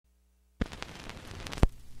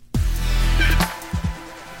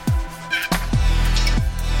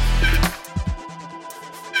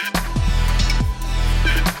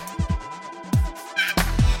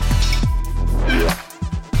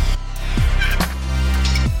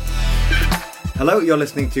Hello, you're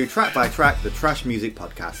listening to Track by Track, the Trash Music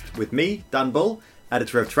Podcast, with me, Dan Bull,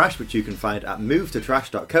 editor of Trash, which you can find at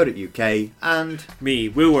movetotrash.co.uk, and me,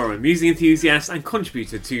 Will Warren, music enthusiast and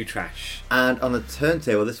contributor to Trash. And on the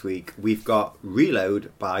turntable this week, we've got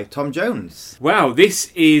Reload by Tom Jones. Wow,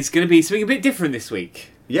 this is going to be something a bit different this week.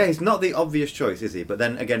 Yeah, he's not the obvious choice, is he? But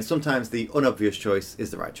then again, sometimes the unobvious choice is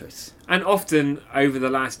the right choice. And often, over the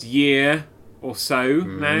last year or so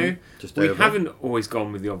now, we haven't always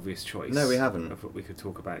gone with the obvious choice. No, we haven't. Of what we could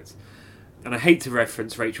talk about. And I hate to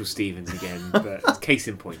reference Rachel Stevens again, but case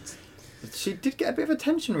in point. She did get a bit of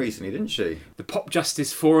attention recently, didn't she? The Pop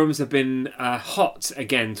Justice forums have been hot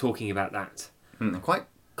again talking about that. Quite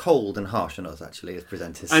cold and harsh on us, actually, as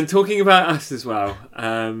presenters. And talking about us as well.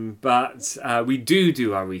 But we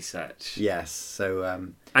do our research. Yes,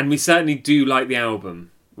 so... And we certainly do like the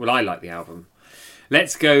album. Well, I like the album.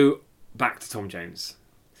 Let's go back to Tom Jones.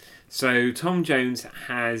 So Tom Jones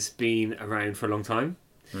has been around for a long time.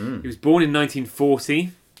 He was born in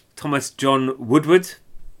 1940. Thomas John Woodward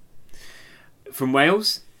from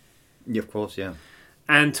Wales. Yeah, of course, yeah.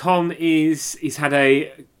 And Tom he's had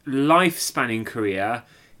a life-spanning career.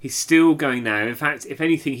 He's still going now. In fact, if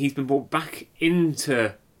anything, he's been brought back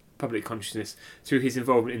into public consciousness through his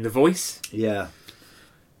involvement in The Voice. Yeah.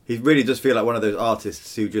 He really does feel like one of those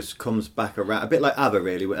artists who just comes back around. A bit like ABBA,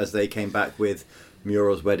 really, as they came back with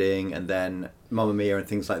Muriel's Wedding and then Mamma Mia and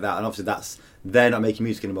things like that. And obviously they're not making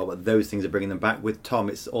music anymore, but those things are bringing them back. With Tom,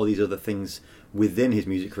 it's all these other things within his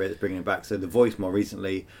music career that's bringing him back. So The Voice more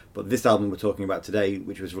recently, but this album we're talking about today,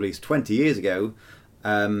 which was released 20 years ago...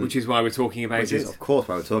 which is why we're talking about it. Which is, of course,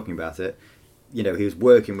 why we're talking about it. You know, he was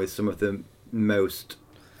working with some of the most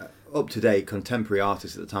up-to-date contemporary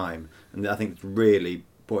artists at the time, and I think it's really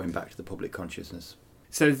brought him back to the public consciousness.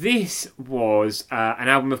 So this was an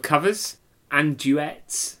album of covers and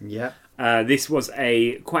duets. Yeah. This was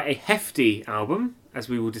quite a hefty album, as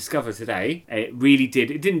we will discover today. It really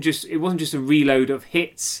did. It wasn't just a reload of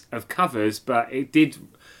hits of covers, but it did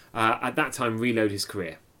at that time reload his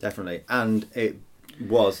career. Definitely, and it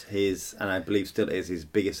was his, and I believe still is, his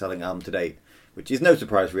biggest selling album to date, which is no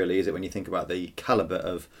surprise really, is it, when you think about the calibre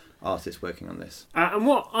of artists working on this. And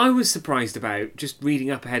what I was surprised about, just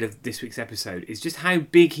reading up ahead of this week's episode, is just how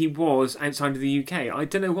big he was outside of the UK. I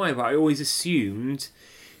don't know why, but I always assumed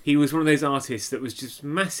he was one of those artists that was just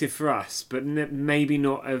massive for us, but maybe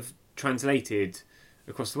not have translated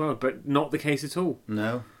across the world, but not the case at all.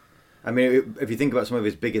 No. I mean, if you think about some of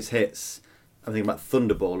his biggest hits, I'm thinking about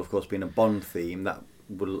Thunderball, of course, being a Bond theme. That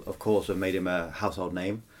will, of course, have made him a household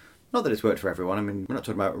name. Not that it's worked for everyone. I mean, we're not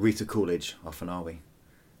talking about Rita Coolidge often, are we?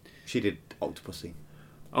 She did Octopussy.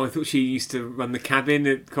 Oh, I thought she used to run the cabin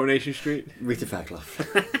at Coronation Street. Rita Fairclough.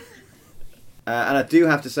 And I do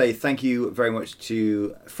have to say thank you very much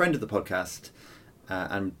to a friend of the podcast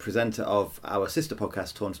and presenter of our sister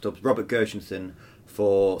podcast, Torn Stubs, Robert Gershenson,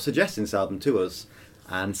 for suggesting this album to us.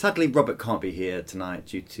 And sadly, Robert can't be here tonight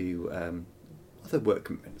due to other work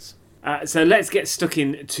commitments. So let's get stuck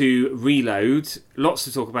into Reload. Lots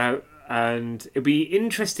to talk about. And it'll be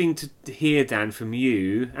interesting to hear, Dan, from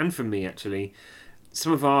you, and from me actually,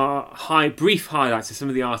 some of our brief highlights of some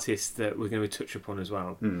of the artists that we're going to touch upon as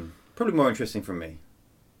well. Probably more interesting from me.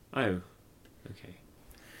 Oh, okay.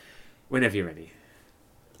 Whenever you're ready.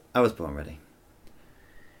 I was born ready.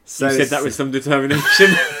 So you said that with some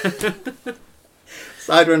determination.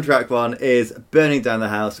 Side one, track one is Burning Down the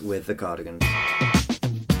House with the Cardigans.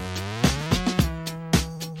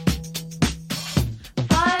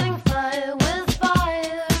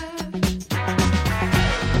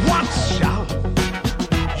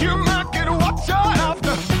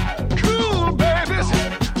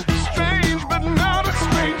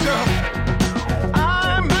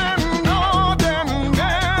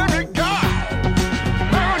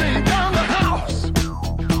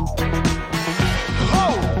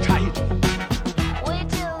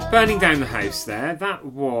 Burning Down the House there, that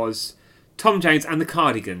was Tom Jones and the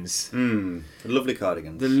Cardigans. The lovely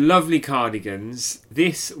Cardigans. The lovely Cardigans.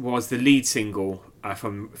 This was the lead single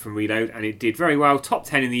from Reload, and it did very well. Top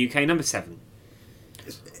 10 in the UK, number 7.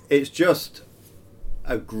 It's just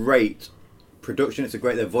a great production. It's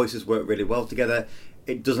their voices work really well together.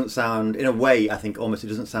 It doesn't sound, in a way, I think almost it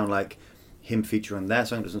doesn't sound like him featuring on their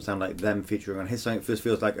song. It doesn't sound like them featuring on his song. It just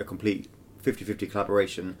feels like a complete 50-50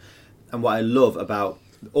 collaboration. And what I love about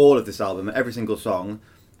all of this album, every single song,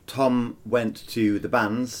 Tom went to the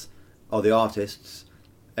bands or the artists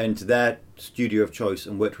and to their studio of choice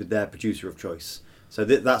and worked with their producer of choice. So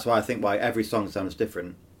that's why I think why every song sounds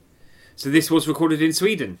different. So this was recorded in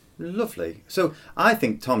Sweden. Lovely. So I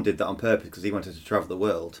think Tom did that on purpose because he wanted to travel the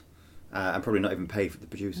world and probably not even pay for the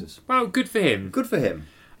producers. Well, good for him. Good for him.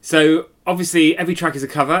 So obviously every track is a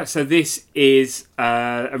cover. So this is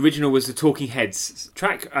original was the Talking Heads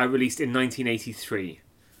track released in 1983.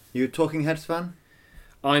 You a Talking Heads fan?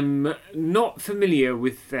 I'm not familiar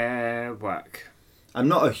with their work. I'm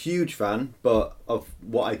not a huge fan, but of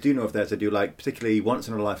what I do know of theirs, I do like, particularly Once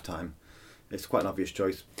in a Lifetime. It's quite an obvious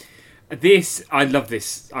choice. I love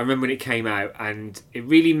this. I remember when it came out, and it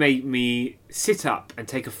really made me sit up and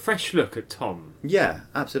take a fresh look at Tom. Yeah,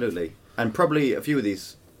 absolutely. And probably a few of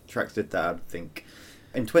these tracks did that, I think.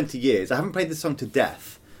 In 20 years, I haven't played this song to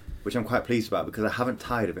death, which I'm quite pleased about because I haven't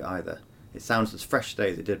tired of it either. It sounds as fresh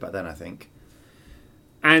today as it did back then, I think.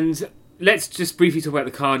 And let's just briefly talk about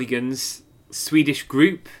the Cardigans, Swedish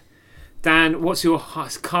group. Dan, what's your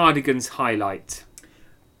Cardigans highlight?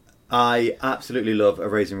 I absolutely love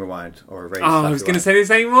Erase and Rewind, or Erase. Oh, I was going to say the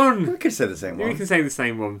same one. We could say the same one. We can say the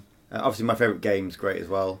same one. Obviously, my favourite game's great as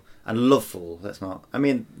well. And Loveful, that's not... I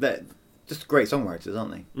mean, they're just great songwriters,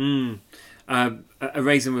 aren't they?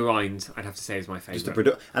 Erase and Rewind, I'd have to say, is my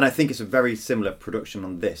favourite. And I think it's a very similar production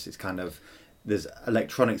on this. It's kind of... There's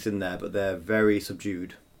electronics in there, but they're very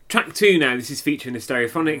subdued. Track 2 now. This is featuring the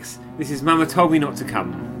Stereophonics. This is Mama Told Me Not to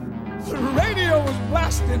Come. The radio was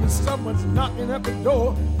blasting and someone's knocking at the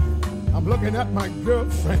door. I'm looking at my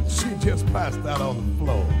girlfriend. She just passed out on the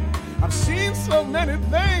floor. I've seen so many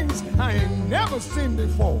things I ain't never seen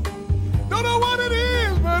before. Don't know what it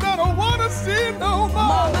is, but I don't want to see it no more.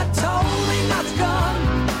 Mama told me not to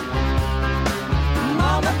come.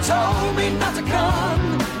 Mama told me not to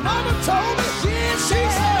come. Mama told me, she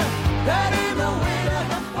said, that ain't the way to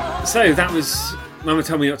have fun. So that was Mama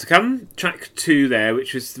Told Me Not to Come. Track 2 there,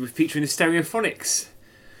 which was featuring the Stereophonics.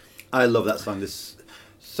 I love that song. There's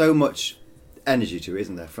so much energy to it,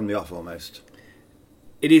 isn't there? From the off, almost.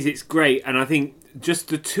 It is, it's great. And I think just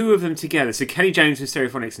the two of them together, so Kelly Jones and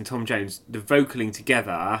Stereophonics and Tom Jones, the vocaling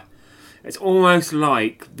together, it's almost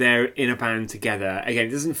like they're in a band together. Again,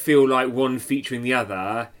 it doesn't feel like one featuring the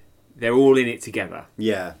other. They're all in it together.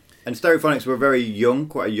 Yeah. And Stereophonics were very young,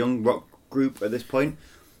 quite a young rock group at this point.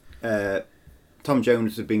 Tom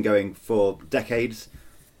Jones had been going for decades.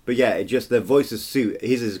 But yeah, it just, their voices suit.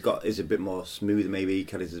 His is a bit more smooth maybe,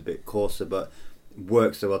 Kelly's is a bit coarser, but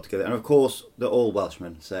works so well together. And of course, they're all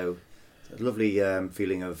Welshmen, so it's a lovely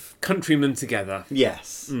feeling of... Countrymen together.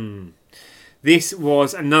 Yes. This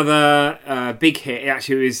was another big hit. It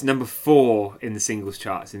actually was number 4 in the singles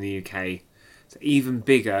charts in the UK. So even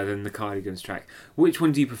bigger than the Cardigans track. Which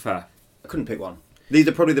one do you prefer? I couldn't pick one. These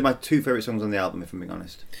are probably my 2 favourite songs on the album, if I'm being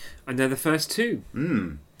honest. And they're the first 2.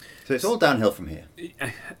 So it's all downhill from here.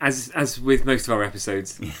 As with most of our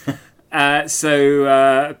episodes.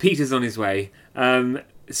 So Peter's on his way.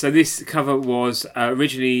 So this cover was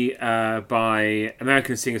originally by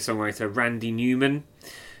American singer-songwriter Randy Newman,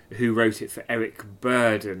 who wrote it for Eric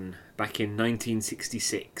Burdon back in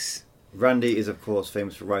 1966. Randy is, of course,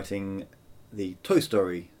 famous for writing the Toy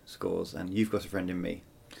Story scores and You've Got a Friend in Me.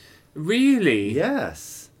 Really?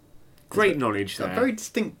 Yes. Great knowledge there. A very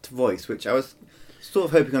distinct voice, which I was sort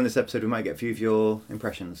of hoping on this episode we might get a few of your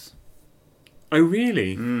impressions. Oh,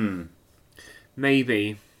 really?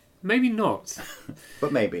 Maybe. Maybe not.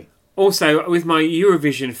 But maybe. Also, with my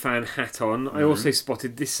Eurovision fan hat on, I also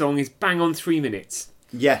spotted this song is bang on 3 minutes.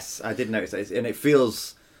 Yes, I did notice that. And it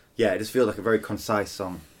feels, it just feels like a very concise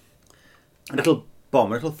song. A little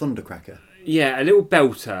bomb, a little thundercracker. Yeah, a little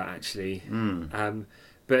belter, actually.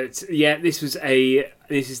 But yeah, this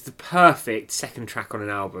is the perfect second track on an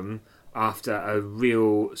album after a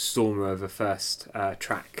real stormer of a first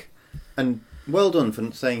track. And well done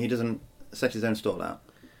for saying he doesn't set his own stall out.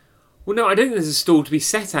 Well, no, I don't think there's a stall to be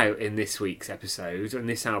set out in this week's episode on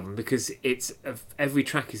this album because every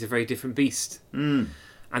track is a very different beast. And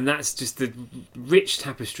that's just the rich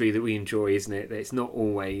tapestry that we enjoy, isn't it? That it's not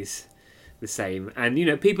always the same. And,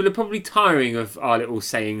 people are probably tiring of our little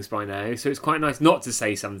sayings by now, so it's quite nice not to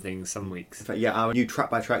say some things some weeks. In fact, our new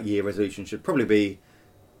track-by-track year resolution should probably be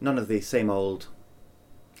none of the same old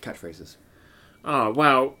catchphrases.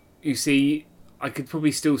 Well, you see, I could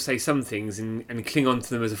probably still say some things and cling on to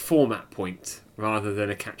them as a format point rather than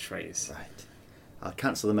a catchphrase. Right. I'll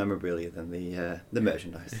cancel the memorabilia than the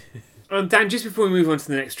merchandise. Dan, just before we move on to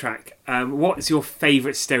the next track, what's your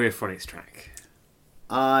favourite Stereophonics track?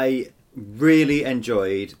 I really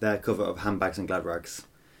enjoyed their cover of Handbags and Glad Rags,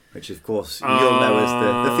 which of course you'll know as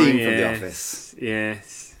the theme from The Office.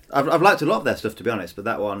 Yes. I've liked a lot of their stuff, to be honest, but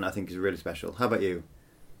that one I think is really special. How about you?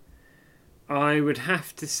 I would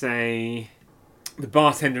have to say The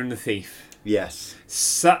Bartender and the Thief. Yes.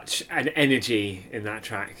 Such an energy in that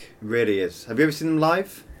track. It really is. Have you ever seen them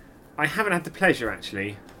live? I haven't had the pleasure,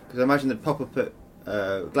 actually. Because I imagine they'd pop up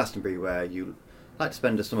at Glastonbury where you like to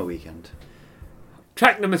spend a summer weekend.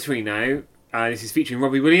 Track number 3 now. This is featuring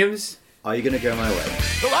Robbie Williams. Are You Gonna Go My Way?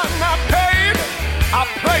 So I'm not paid, I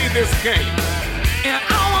play this game. And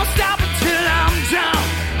I won't stop until I'm down.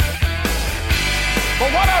 But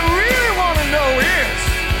what I really want to know is,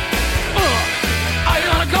 Are you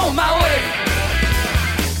gonna go my way?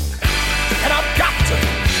 and I've got to know.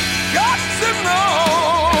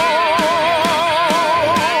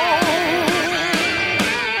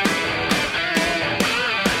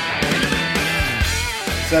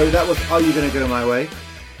 So that was Are You Gonna Go My Way?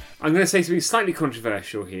 I'm going to say something slightly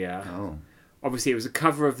controversial here. Oh, Obviously, it was a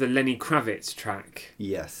cover of the Lenny Kravitz track.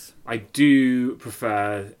 yes. I do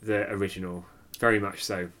prefer the original, very much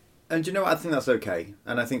so. And you know what? I think that's okay.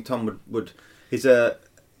 And I think Tom would he's a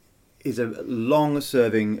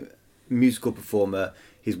long-serving musical performer.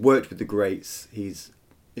 He's worked with the greats. He's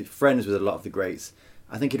friends with a lot of the greats.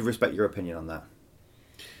 I think he'd respect your opinion on that.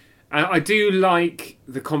 I do like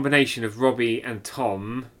the combination of Robbie and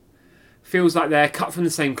Tom. Feels like they're cut from the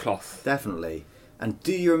same cloth. Definitely. And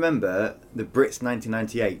do you remember the Brits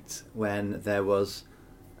 1998 when there was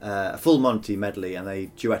a full Monty medley and they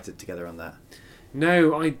duetted together on that?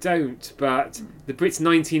 No, I don't. But the Brits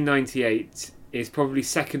 1998 is probably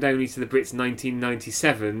second only to the Brits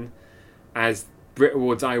 1997 as Brit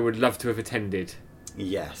Awards I would love to have attended.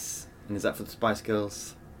 Yes. And is that for the Spice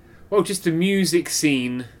Girls? Well, just the music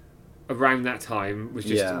scene around that time was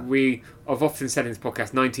just... Yeah. I've often said in this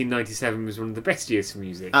podcast, 1997 was one of the best years for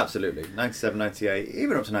music. Absolutely. 97, 98,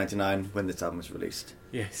 even up to 99 when this album was released.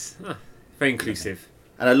 Yes. Very inclusive.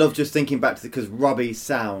 And I love just thinking back to because Robbie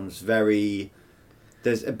sounds very...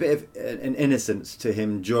 There's a bit of an innocence to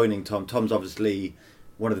him joining Tom. Tom's obviously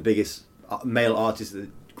one of the biggest male artists that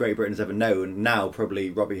Great Britain's ever known. Now probably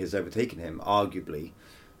Robbie has overtaken him, arguably.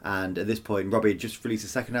 And at this point, Robbie had just released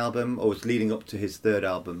his second album, or was leading up to his third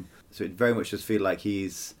album. So it very much does feel like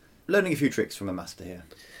he's learning a few tricks from a master here.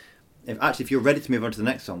 If you're ready to move on to the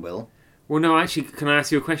next song, Will. Well, no, actually, can I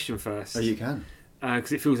ask you a question first? Oh, you can.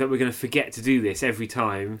 Because it feels like we're going to forget to do this every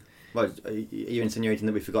time. Well, are you insinuating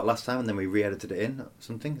that we forgot last time and then we re-edited it in or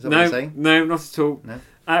something? Is that what you're saying? No, not at all. No?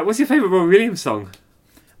 What's your favourite Robbie Williams song?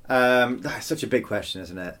 That's such a big question,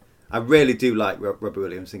 isn't it? I really do like Robbie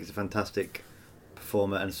Williams. I think he's a fantastic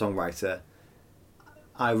performer and songwriter.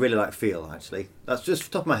 I really like Feel, actually. That's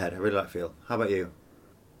just top of my head. I really like Feel. How about you?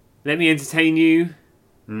 Let Me Entertain You.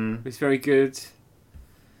 It's very good.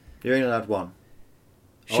 You're only allowed one.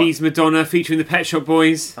 She's Madonna featuring the Pet Shop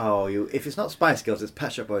Boys. Oh, if it's not Spice Girls, it's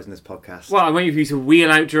Pet Shop Boys in this podcast. Well, I'm waiting for you to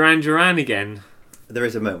wheel out Duran Duran again. There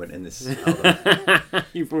is a moment in this album.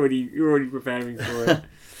 You're already preparing for it.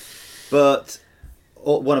 But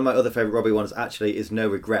one of my other favourite Robbie ones actually is No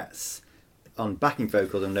Regrets. On backing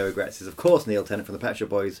vocals on No Regrets is of course Neil Tennant from the Pet Shop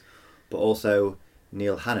Boys, but also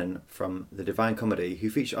Neil Hannon from The Divine Comedy, who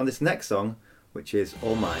feature on this next song, which is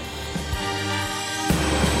All Mine.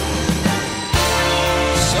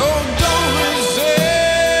 So don't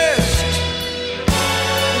resist.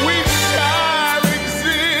 We shall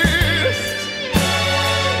exist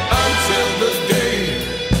until the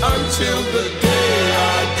day I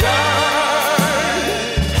die.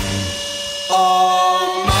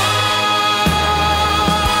 All mine.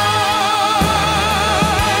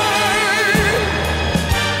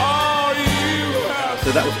 All you have.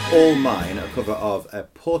 So that was All Mine, a cover of a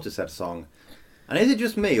Portishead song. And is it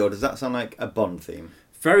just me, or does that sound like a Bond theme?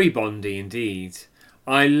 Very Bondy indeed.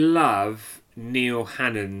 I love Neil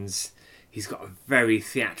Hannon's... He's got a very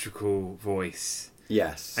theatrical voice.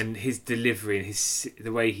 Yes. And his delivery and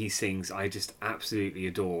the way he sings, I just absolutely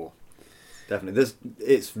adore. Definitely.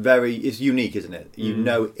 It's unique, isn't it? You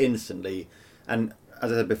know instantly. And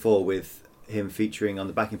as I said before, with him featuring on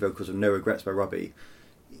the backing vocals of No Regrets by Robbie,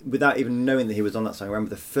 without even knowing that he was on that song, I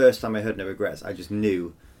remember the first time I heard No Regrets, I just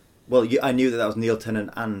knew... Well, I knew that was Neil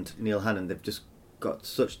Tennant and Neil Hannon. They've just got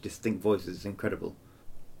such distinct voices. It's incredible.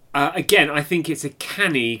 Again, I think it's a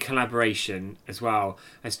canny collaboration as well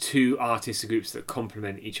as two artists and groups that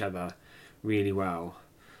complement each other really well.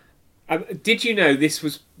 Did you know this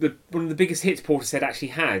was one of the biggest hits Portishead actually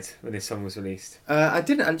had when this song was released? I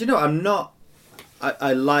didn't. And you know, I'm not...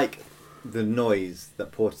 I like the noise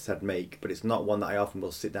that Portishead make, but it's not one that I often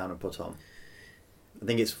will sit down and put on. I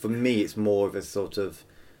think for me, it's more of a sort of...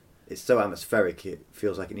 It's so atmospheric, it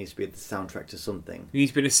feels like it needs to be the soundtrack to something. You need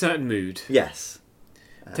to be in a certain mood. Yes.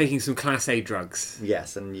 Taking some Class A drugs.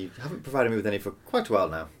 Yes, and you haven't provided me with any for quite a while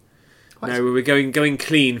now. No, we're going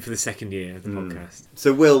clean for the second year of the podcast.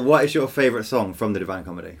 So, Will, what is your favourite song from The Divine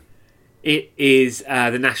Comedy? It is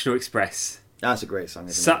The National Express. That's a great song,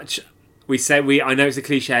 isn't it? I know it's a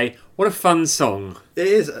cliche. What a fun song. It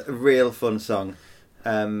is a real fun song.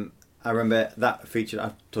 I remember that featured.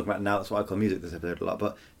 I'm talking about now. That's what I call music. This episode a lot,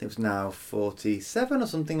 but I think it was now 47 or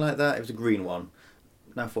something like that. It was a green one.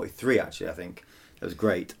 Now 43 actually. I think it was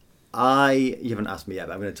great. You haven't asked me yet,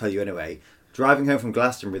 but I'm going to tell you anyway. Driving home from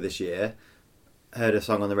Glastonbury this year, heard a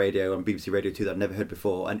song on the radio on BBC Radio 2 that I'd never heard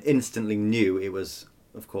before, and instantly knew it was,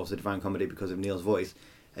 of course, a Divine Comedy because of Neil's voice.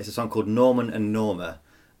 It's a song called Norman and Norma,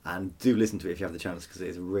 and do listen to it if you have the chance because it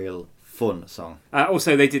is a real fun song.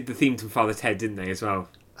 Also, they did the theme to Father Ted, didn't they, as well?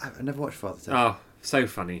 I never watched Father Ted. Oh, so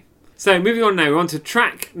funny. So, moving on now, we're on to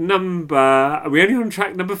track number... Are we only on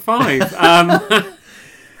track number 5?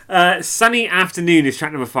 Sunny Afternoon is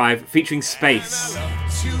track number 5, featuring Space. And I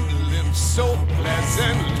love to live so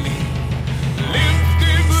pleasantly. Live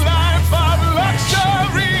this life of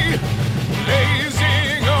luxury.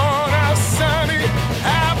 Blazing on a sunny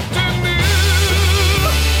afternoon.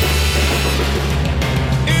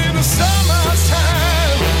 In the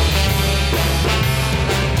summertime.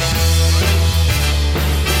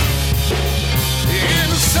 In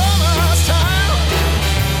the summertime.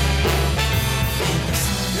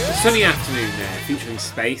 Sunny Afternoon there, featuring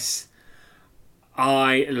Space.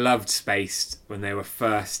 I loved Spaced when they were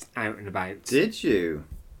first out and about. Did you?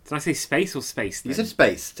 Did I say Space or Spaced? You then? said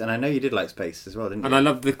Spaced, and I know you did like Spaced as well, didn't you? And I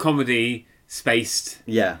loved the comedy Spaced.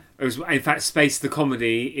 Yeah. It was, in fact, Spaced the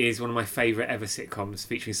comedy is one of my favourite ever sitcoms,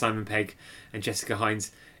 featuring Simon Pegg and Jessica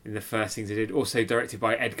Hines in the first things they did. Also directed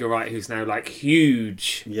by Edgar Wright, who's now like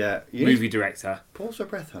huge Yeah. movie director. Pause for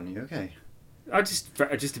breath, honey. Okay. I'm just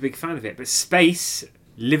a big fan of it. But Space,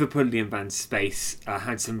 Liverpudlian band Space,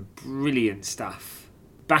 had some brilliant stuff.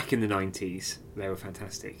 Back in the 90s, they were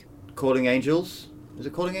fantastic. Calling Angels. Is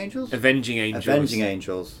it Calling Angels? Avenging Angels. Avenging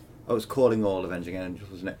Angels. Oh, it's Calling All Avenging Angels,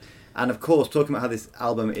 wasn't it? And of course, talking about how this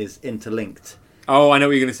album is interlinked. Oh, I know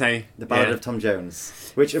what you're going to say. The Ballad Yeah. of Tom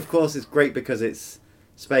Jones. Which, of course, is great because it's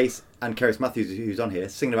Space and Keris Matthews, who's on here,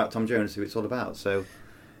 singing about Tom Jones, who it's all about. So,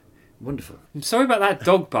 wonderful. I'm sorry about that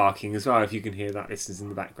dog barking as well, if you can hear that, listeners, in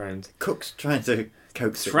the background. Cook's trying to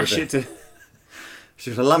coax it. Thrash with it to...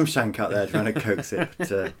 She's a lamb shank out there trying to coax it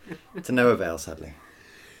to no avail, sadly.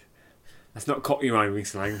 That's not Cockney rhyming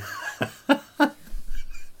slang.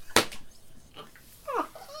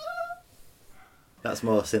 That's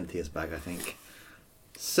more Cynthia's bag, I think.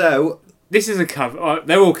 So, This is a cover.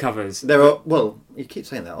 They're all covers. there are, well, you keep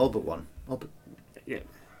saying that, all but one. All but, Yeah.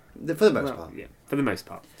 for the most Well, part. yeah, for the most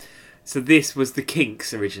part. So this was the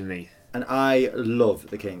Kinks originally. And I love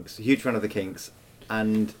the Kinks. A huge fan of the Kinks.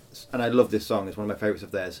 And I love this song. It's one of my favourites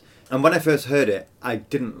of theirs. And when I first heard it, I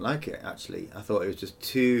didn't like it, actually. I thought it was just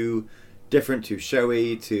too different, too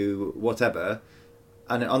showy, too whatever.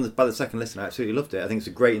 And by the second listen, I absolutely loved it. I think it's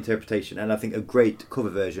a great interpretation. And I think a great cover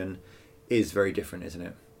version is very different, isn't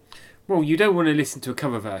it? Well, you don't want to listen to a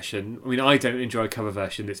cover version. I mean, I don't enjoy a cover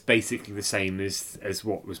version that's basically the same as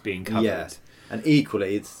what was being covered. Yeah. And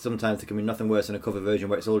equally, sometimes there can be nothing worse than a cover version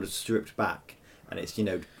where it's all just stripped back. And it's, a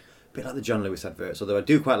bit like the John Lewis adverts. Although I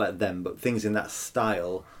do quite like them, but things in that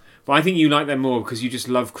style... But I think you like them more because you just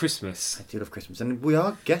love Christmas. I do love Christmas, and we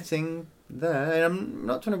are getting there. And I'm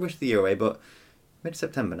not trying to wish the year away, but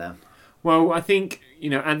mid-September now. Well, I think,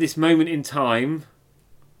 at this moment in time,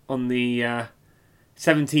 on the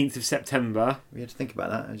 17th of September, We had to think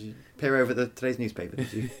about that. Did you peer over today's newspaper,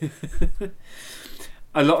 did you?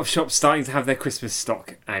 a lot of shops starting to have their Christmas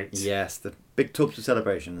stock out, Yes, the big tubs of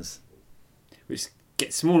celebrations. which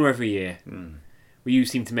gets smaller every year. Mm. You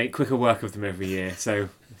seem to make quicker work of them every year, so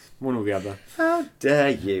one or the other. How dare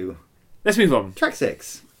you? Let's move on. Track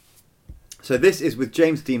 6. So this is with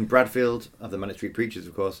James Dean Bradfield of the Manic Street Preachers,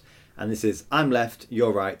 of course, and this is I'm Left,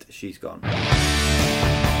 You're Right, She's Gone.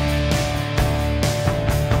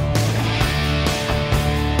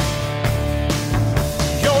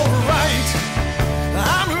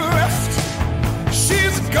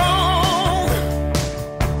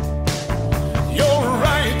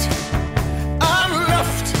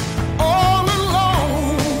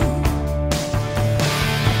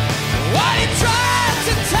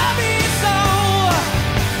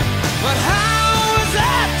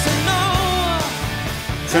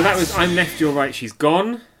 So that was I'm Left, You're Right, She's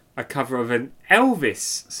Gone, a cover of an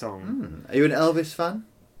Elvis song. Are you an Elvis fan?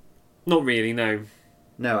 Not really, no.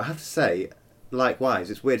 No, I have to say, likewise,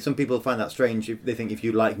 it's weird. Some people find that strange. They think if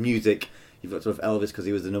you like music, you've got sort of Elvis because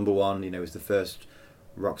he was the number one, he was the first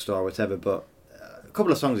rock star or whatever. But a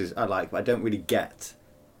couple of songs I like, but I don't really get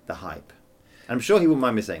the hype. I'm sure he wouldn't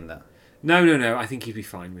mind me saying that. No, I think he'd be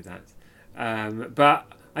fine with that. But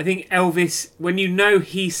I think Elvis, when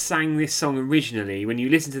he sang this song originally, when you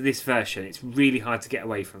listen to this version, it's really hard to get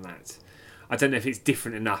away from that. I don't know if it's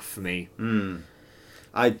different enough for me.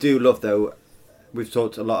 I do love, though, we've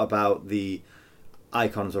talked a lot about the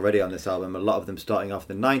icons already on this album. A lot of them starting off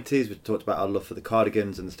in the 90s. We talked about our love for the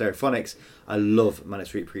Cardigans and the Stereophonics. I love Manic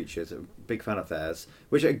Street Preachers. I'm a big fan of theirs.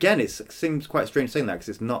 Which again, it seems quite strange saying that because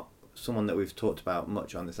it's not someone that we've talked about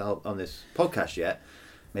much on this podcast yet.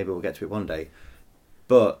 Maybe we'll get to it one day.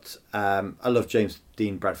 But I love James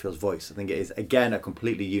Dean Bradfield's voice. I think it is again a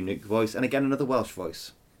completely unique voice, and again another Welsh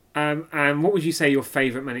voice. And what would you say your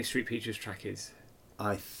favourite Manic Street Preachers track is?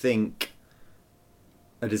 I think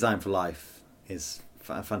A Design for Life is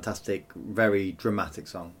a fantastic, very dramatic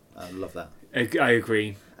song. I love that. I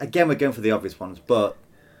agree. Again, we're going for the obvious ones, but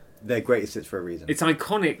they're greatest hits for a reason. It's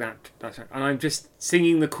iconic, that track. And I'm just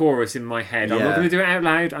singing the chorus in my head. I'm not going to do it out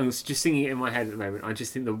loud. I'm just singing it in my head at the moment. I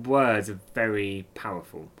just think the words are very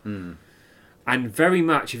powerful. Mm. And very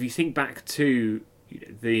much, if you think back to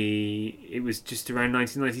it was just around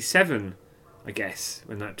 1997, I guess,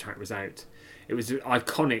 when that track was out. It was an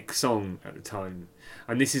iconic song at the time.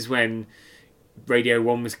 And this is when Radio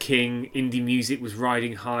 1 was king, indie music was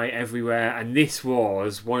riding high everywhere, and this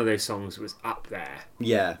was one of those songs that was up there.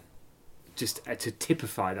 Yeah. Just to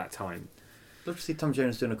typify that time. Love to see Tom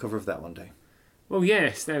Jones doing a cover of that one day. Well,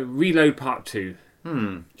 yes, no, Reload Part 2.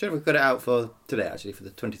 Should have got it out for today, actually, for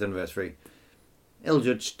the 20th anniversary.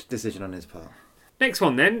 Ill-judged decision on his part. Next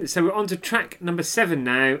one then. So we're on to track number 7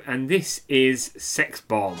 now, and this is Sex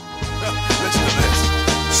Bomb. Listen to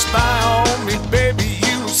this. Spy on me, baby,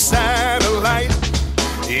 you satellite.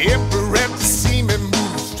 Every rep to see me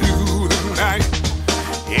moves through the night.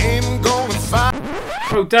 Ain't gonna find.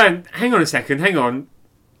 Oh, Dan, hang on a second, hang on.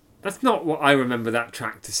 That's not what I remember that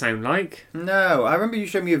track to sound like. No, I remember you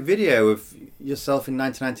showed me a video of yourself in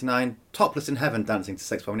 1999, topless in heaven, dancing to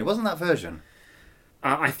Sex Bomb, and it wasn't that version.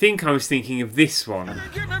 I think I was thinking of this one.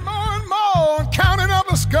 Give me more and more, counting up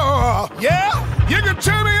the score. Yeah, you can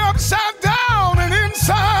turn me upside down and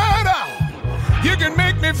inside out. You can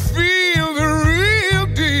make me feel the real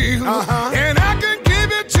deal. And I can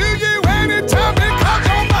give it to you anytime because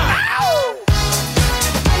you're mine.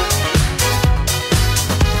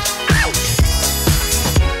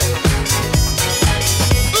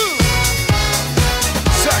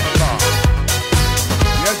 Sex bomb.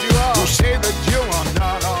 Yes, you are. You say that you are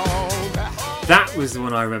not all that. That was the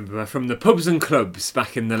one I remember from the pubs and clubs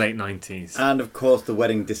back in the late 90s. And of course the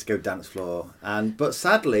wedding disco dance floor. But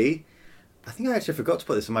sadly, I think I actually forgot to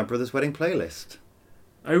put this on my brother's wedding playlist.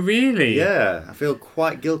 Oh, really? Yeah, I feel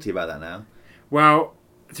quite guilty about that now. Well,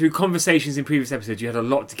 through conversations in previous episodes, you had a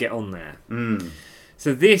lot to get on there.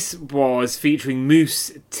 So this was featuring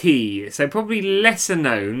Moose T. So probably lesser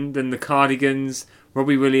known than the Cardigans,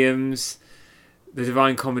 Robbie Williams, the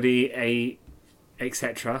Divine Comedy,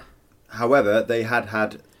 etc. However, they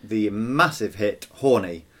had the massive hit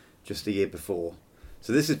Horny just a year before.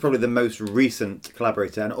 So this is probably the most recent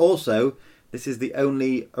collaborator. And also, this is the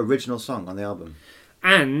only original song on the album.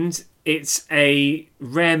 And it's a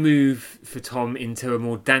rare move for Tom into a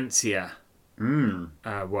more dancier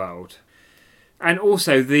world. And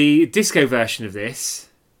also the disco version of this.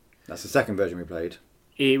 That's the second version we played.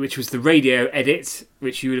 Which was the radio edit,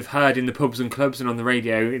 which you would have heard in the pubs and clubs and on the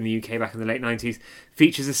radio in the UK back in the late 90s,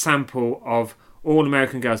 features a sample of All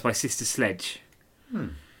American Girls by Sister Sledge.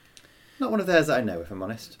 Not one of theirs that I know, if I'm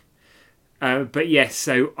honest. But yes,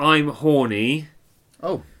 so I'm Horny.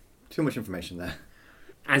 Oh, too much information there.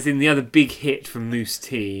 As in the other big hit from Moose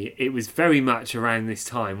T, it was very much around this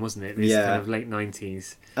time, wasn't it? This kind of late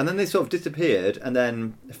 90s. And then they sort of disappeared, and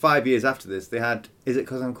then 5 years after this, they had Is It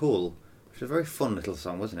 'Cause I'm Cool? Which was a very fun little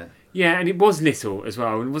song, wasn't it? Yeah, and it was little as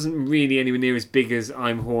well. It wasn't really anywhere near as big as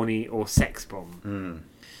I'm Horny or Sex Bomb.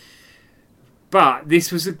 But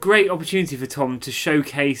this was a great opportunity for Tom to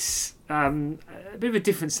showcase a bit of a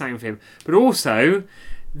different sound for him. But also,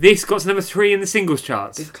 this got to number 3 in the singles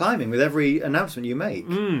charts. It's climbing with every announcement you make.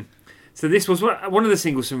 So this was one of the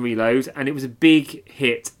singles from Reload, and it was a big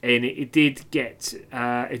hit. And it did get,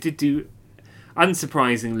 it did do,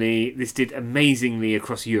 unsurprisingly, this did amazingly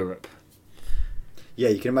across Europe. Yeah,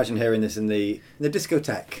 you can imagine hearing this in the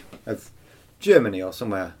discotheque of Germany or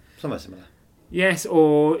somewhere similar. Yes,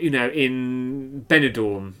 or, in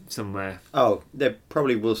Benidorm somewhere. Oh, they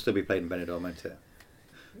probably will still be played in Benidorm, won't it?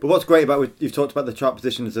 But what's great about, you've talked about the chart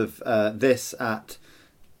positions of this at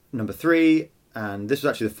number 3, and this was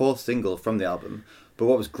actually the 4th single from the album. But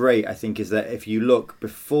what was great, I think, is that if you look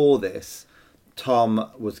before this, Tom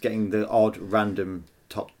was getting the odd random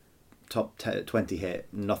top 20 hit,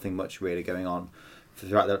 nothing much really going on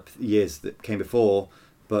throughout the years that came before.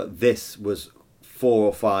 But this was 4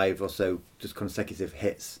 or 5 or so just consecutive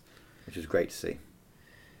hits, which was great to see.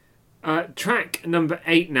 Track number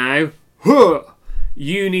 8 now. Huh!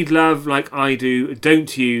 You Need Love Like I Do,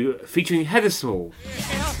 Don't You, featuring Heather Small.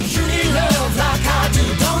 You need love like I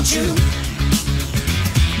don't you?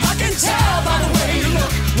 I can tell by the way you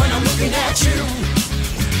look when I'm looking at you.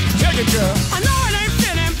 Take it, girl. I know it ain't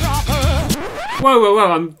fitting proper. Whoa,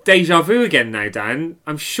 I'm deja vu again now, Dan.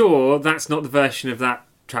 I'm sure that's not the version of that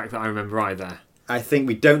track that I remember either. I think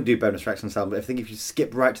we don't do bonus tracks on this album, but I think if you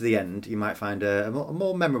skip right to the end, you might find a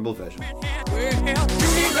more memorable version. You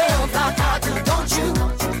need love like I do, don't you?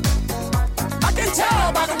 I can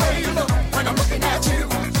tell by the way you look when I'm looking at you.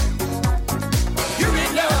 You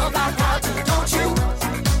need love like I do, don't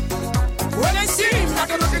you? Well, it seems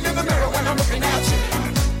like I'm looking in the mirror when I'm looking at you.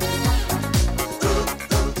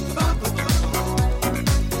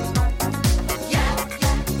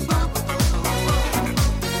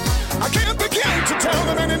 I can't begin to tell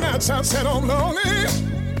the many nights I've said I'm lonely.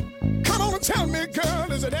 Come on and tell me,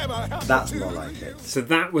 girl, is it ever happened That's to more you? like it. So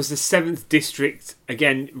that was the 7th District,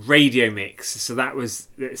 again, radio mix. So that was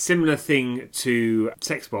a similar thing to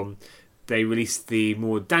Sex Bomb. They released the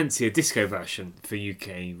more dancier disco version for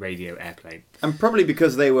UK radio airplay. And probably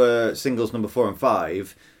because they were singles number 4 and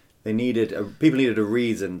 5, people needed a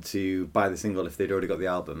reason to buy the single if they'd already got the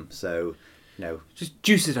album. So, Just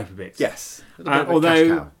juice it up a bit. yes. A little bit of a cash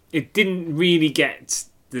Although cow. it didn't really get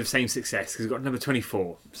the same success because it got number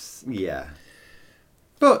 24. Yeah.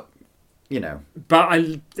 But,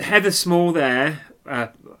 But Heather Small there,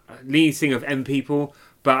 lead singer of M People,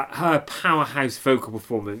 but her powerhouse vocal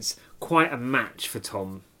performance, quite a match for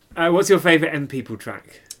Tom. What's your favourite M People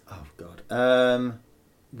track? oh God.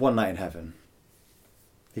 One Night in Heaven.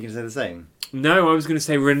 You can say the same? No, I was going to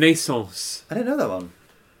say Renaissance. I didn't know that one.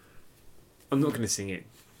 I'm not going to sing it.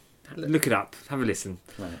 Look it up. Have a listen.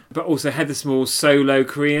 Right. But also Heather Small's solo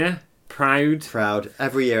career, Proud. Proud.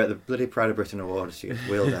 Every year at the bloody Pride of Britain Awards, she gets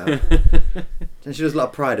wheeled out. And she does a lot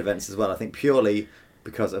of Pride events as well, I think, purely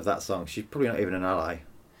because of that song. She's probably not even an ally.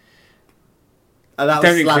 And that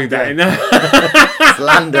Don't was include that in there.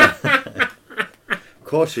 slander. Of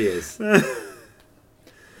course she is.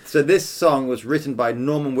 So this song was written by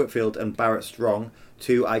Norman Whitfield and Barrett Strong,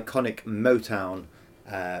 two iconic Motown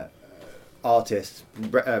artists,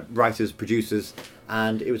 writers, producers,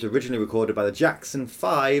 and it was originally recorded by the Jackson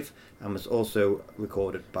 5 and was also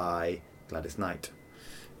recorded by Gladys Knight.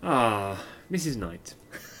 Ah, Mrs. Knight.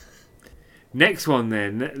 Next one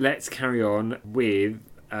then, let's carry on with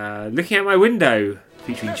Looking Out My Window,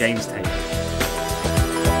 featuring James Taylor.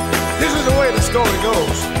 This is the way the story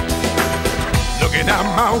goes. Looking out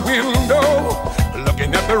my window,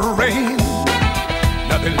 looking at the rain.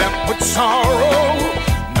 Nothing left but sorrow,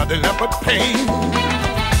 nothing left but pain.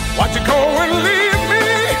 Watch you go and leave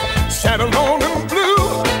me, sad alone and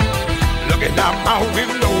blue. Looking out my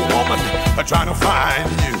window, woman, I'm trying to find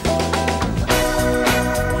you.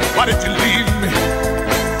 Why did you leave me?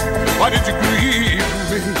 Why did you grieve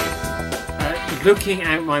me? Looking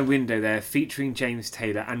Out My Window there, featuring James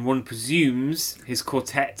Taylor, and one presumes his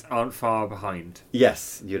quartet aren't far behind.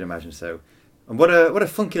 Yes, you'd imagine so. And what a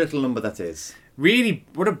funky little number that is. Really,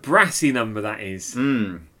 what a brassy number that is.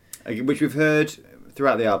 Which we've heard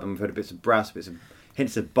throughout the album. We've heard bits of brass, bits of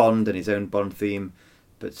hints of Bond and his own Bond theme,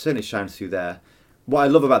 but certainly shines through there. What I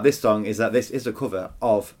love about this song is that this is a cover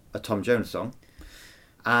of a Tom Jones song,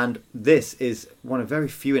 and this is one of very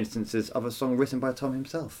few instances of a song written by Tom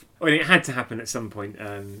himself. I mean, it had to happen at some point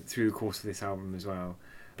through the course of this album as well.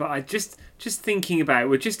 But I just thinking about,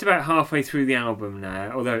 we're just about halfway through the album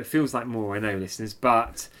now, although it feels like more, I know, listeners,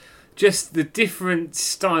 but just the different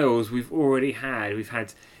styles we've already had. We've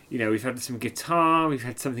had some guitar, we've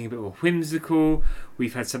had something a bit more whimsical,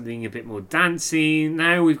 we've had something a bit more dancey,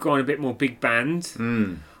 now we've gone a bit more big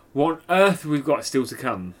band. What on earth have we got still to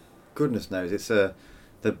come? Goodness knows, it's the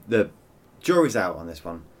jury's out on this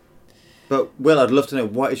one. But Will, I'd love to know,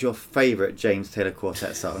 what is your favourite James Taylor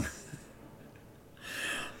Quartet song?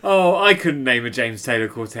 Oh, I couldn't name a James Taylor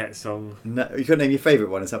Quartet song. No, you couldn't name your favourite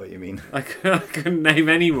one, is that what you mean? I couldn't name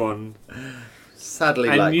anyone. Sadly,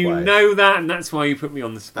 And likewise. you know that, and that's why you put me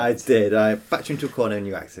on the spot. I did. I backed you into a corner and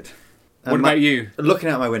you acted. What about you? Looking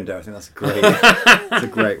out my window, I think that's great. It's a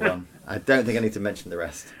great one. I don't think I need to mention the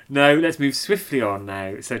rest. No, let's move swiftly on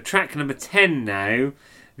now. So track number 10 now.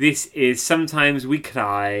 This is Sometimes We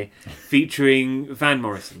Cry, featuring Van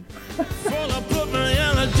Morrison. Gonna put me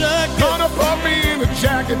in a jacket. Gonna put me in a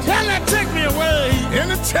jacket. And it take me away. And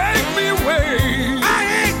it take me away.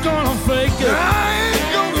 I ain't gonna fake it. I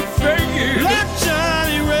ain't gonna fake it. Like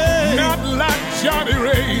Johnny Ray. Not like Johnny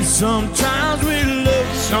Ray. Sometimes we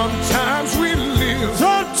live. Sometimes we live.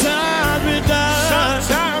 Sometimes we die.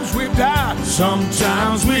 Sometimes we die.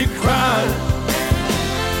 Sometimes we cry.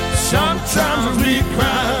 Sometimes we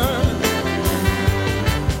cry.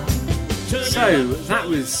 So that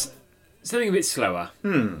was something a bit slower.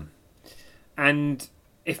 And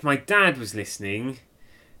if my dad was listening,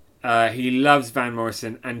 he loves Van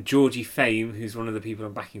Morrison and Georgie Fame, who's one of the people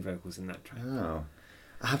on backing vocals in that track. Oh.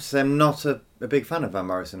 I have to say I'm not a big fan of Van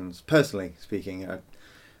Morrison's, personally speaking.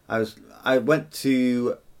 I went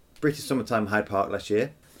to British Summertime Hyde Park last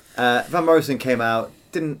year. Van Morrison came out,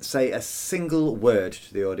 didn't say a single word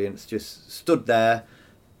to the audience, just stood there,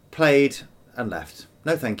 played and left.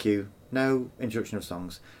 No thank you, no introduction of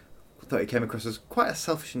songs. I thought he came across as quite a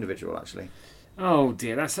selfish individual, actually. Oh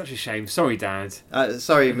dear, that's such a shame. Sorry, Dad.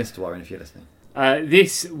 Sorry, Mr. Warren, if you're listening.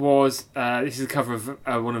 This is a cover of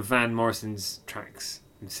one of Van Morrison's tracks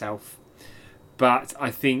himself. But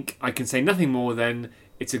I think I can say nothing more than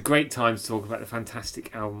it's a great time to talk about the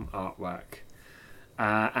fantastic album artwork.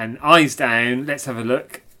 And eyes down, let's have a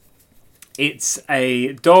look. It's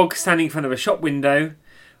a dog standing in front of a shop window.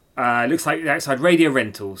 Looks like outside Radio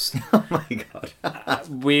Rentals. Oh my God.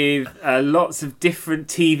 With lots of different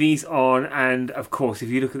TVs on. And of course, if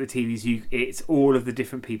you look at the TVs, it's all of the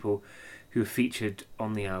different people who are featured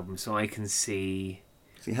on the album. So I can see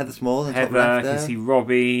So you had the small on the top Heather, left I there. can see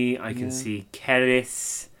Robbie, I can see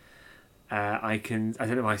Keris. I don't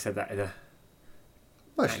know why I said that either.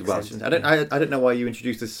 Well, she's accent. Welsh. I don't know why you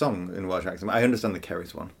introduced this song in Welsh accent. I understand the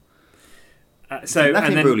Keris one. So Nothing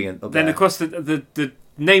and then, brilliant up then there. of course the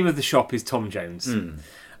name of the shop is Tom Jones, Mm.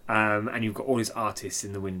 and you've got all his artists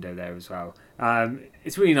in the window there as well.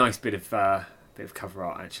 It's a really nice bit of cover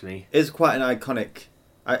art actually. It's quite an iconic.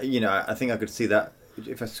 I think I could see that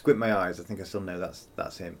if I squint my eyes. I think I still know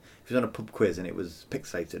that's him. If he was on a pub quiz and it was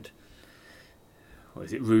pixelated. What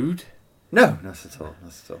is it? Rude. No, not at all.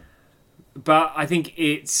 Not at all. But I think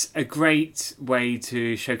it's a great way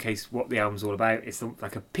to showcase what the album's all about. It's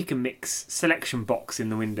like a pick and mix selection box in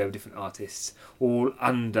the window of different artists, all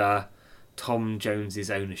under Tom Jones's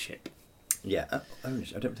ownership. Yeah,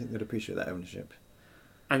 ownership. I don't think they'd appreciate that ownership.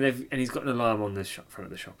 And he's got an alarm on the front of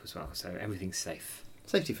the shop as well, so everything's safe.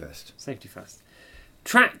 Safety first. Safety first.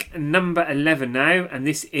 Track number 11 now, and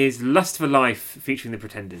this is Lust for Life featuring the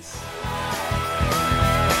Pretenders.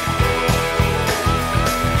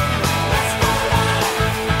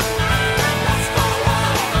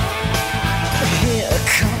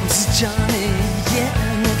 Johnny yet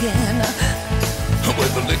and again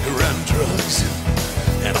with the liquor and drugs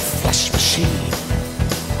and a flush machine.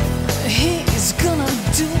 He's gonna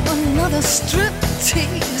do another strip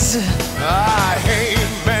tease. Hey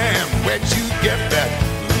man, where'd you get that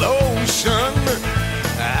lotion?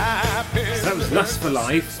 So that was Lust for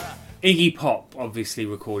Life. Iggy Pop obviously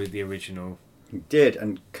recorded the original. He did,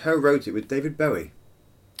 and co-wrote it with David Bowie.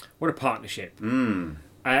 What a partnership. Mm.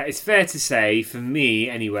 It's fair to say, for me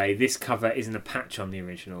anyway, this cover isn't a patch on the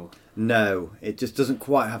original. No, it just doesn't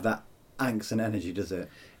quite have that angst and energy, does it?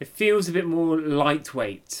 It feels a bit more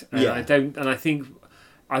lightweight. And Yeah. I think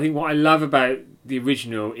what I love about the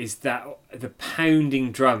original is that the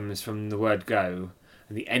pounding drums from The Word Go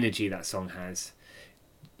and the energy that song has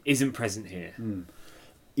isn't present here. Mm.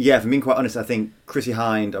 Yeah, if I'm being quite honest, I think Chrissie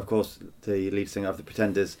Hynde, of course, the lead singer of the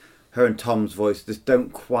Pretenders, her and Tom's voice just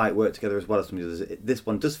don't quite work together as well as some of the others. This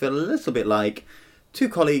one does feel a little bit like two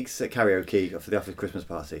colleagues at karaoke for the office Christmas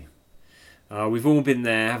party. We've all been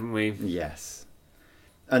there, haven't we? Yes.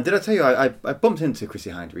 And did I tell you, I bumped into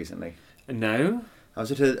Chrissie Hynde recently. No? I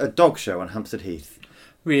was at a dog show on Hampstead Heath.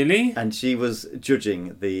 Really? And she was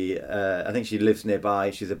judging I think she lives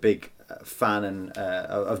nearby. She's a big fan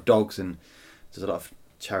of dogs and does a lot of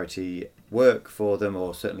charity work for them,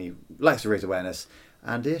 or certainly likes to raise awareness.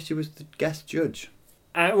 And yeah, she was the guest judge.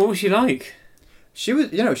 What was she like? She was,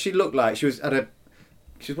 she looked like she was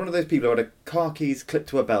one of those people who had a car keys clipped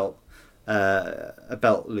to a belt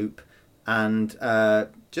loop, and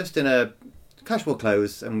just in a casual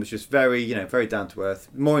clothes, and was just very, very down to earth,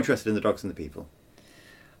 more interested in the dogs than the people.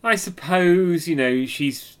 I suppose,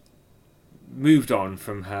 she's moved on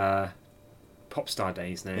from her pop star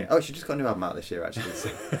days now. Yeah. Oh, she just got a new album out this year, actually. So,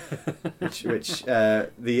 which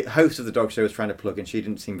the host of the dog show was trying to plug, and she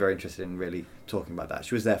didn't seem very interested in really talking about that.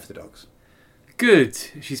 She was there for the dogs. Good.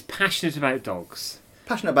 She's passionate about dogs.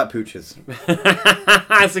 Passionate about pooches.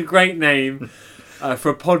 That's a great name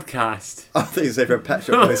for a podcast. I think you say for a Pet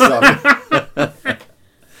Shop Boys song.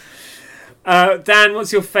 Dan,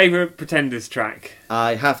 what's your favourite Pretenders track?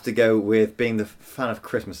 I have to go with, being the fan of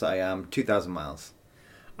Christmas that I am, 2,000 Miles.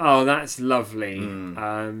 Oh, that's lovely.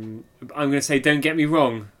 I'm going to say Don't Get Me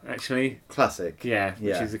Wrong, actually. Classic. Yeah,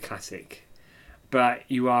 which is a classic. But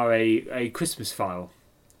you are a Christmas-phile.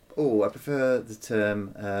 Oh, I prefer the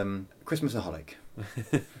term Christmasaholic.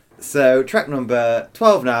 So, track number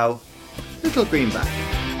 12 now, Little Greenback.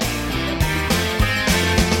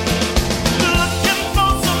 Looking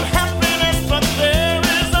for some happiness, but there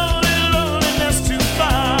is only loneliness to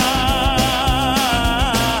find.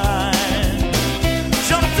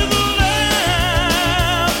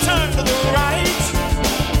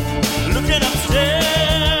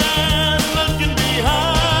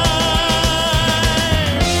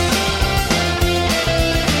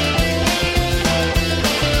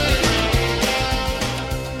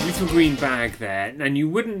 Little Green Bag there, and you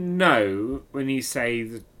wouldn't know when you say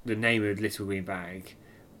the name of Little Green Bag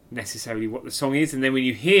necessarily what the song is, and then when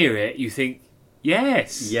you hear it, you think,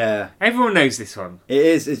 yes, Yeah. everyone knows this one. It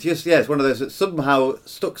is. It's just, yeah, it's one of those that somehow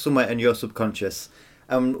stuck somewhere in your subconscious.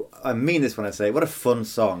 I mean this when I say, what a fun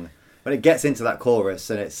song. When it gets into that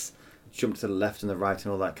chorus and it's jumped to the left and the right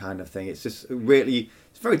and all that kind of thing, it's just really,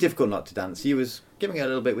 it's very difficult not to dance. You was giving it a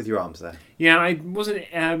little bit with your arms there. Yeah, I wasn't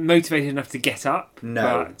motivated enough to get up,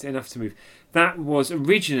 No. but enough to move. That was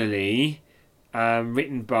originally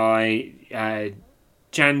written by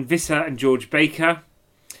Jan Visser and George Baker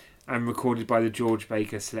and recorded by the George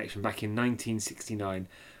Baker Selection back in 1969.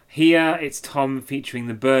 Here it's Tom featuring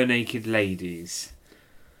the Bare Naked Ladies.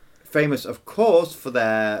 Famous, of course, for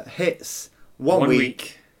their hits One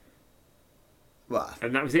Week. Well,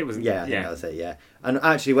 And that was it, wasn't yeah, it? I think that was it, yeah. And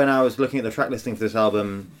actually, when I was looking at the track listing for this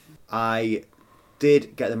album, I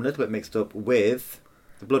did get them a little bit mixed up with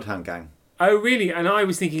the Bloodhound Gang. Oh, really? And I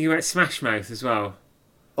was thinking about Smash Mouth as well.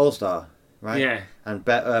 All Star, right? Yeah. And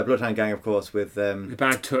Bloodhound Gang, of course, with The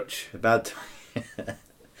Bad Touch. The Bad,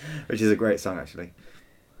 which is a great song, actually.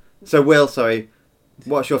 So, Will, sorry,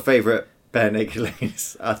 what's your favourite Bare Naked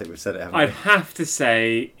Ladies? I think we've said it, haven't I'd we? have to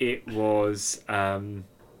say it was 1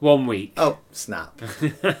 Week. Oh, snap.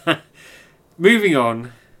 Moving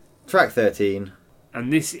on, Track 13.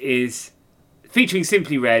 and this is featuring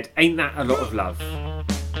Simply Red, Ain't That a Lot of Love?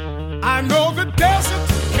 I know the desert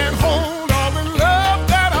can hold all the love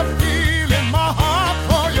that I feel in my heart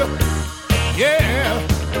for you. Yeah.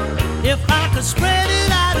 If I could spread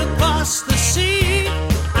it out across the sea,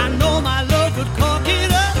 I know my love would cork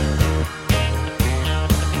it up.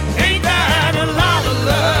 Ain't that a lot of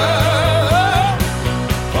love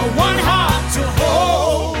for one heart to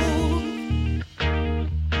hold?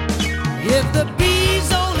 If the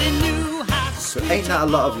bees only knew how to So, Ain't That a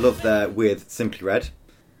Lot of Love there with Simply Red.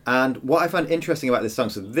 And what I find interesting about this song,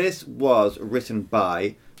 so this was written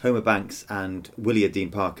by Homer Banks and Willia Dean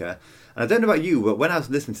Parker. And I don't know about you, but when I was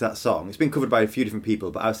listening to that song, it's been covered by a few different people,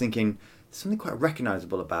 but I was thinking there's something quite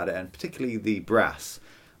recognisable about it, and particularly the brass.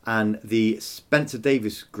 And the Spencer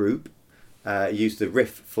Davis group used the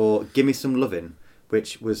riff for Gimme Some Lovin',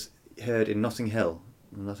 which was heard in Notting Hill,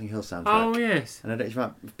 the Notting Hill soundtrack. Oh, yes. And I don't know if you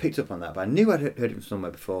might have picked up on that, but I knew I'd heard it from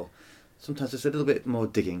somewhere before. Sometimes just a little bit more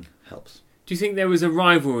digging helps. Do you think there was a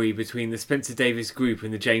rivalry between the Spencer Davis group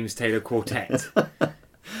and the James Taylor Quartet? I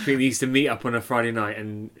think they used to meet up on a Friday night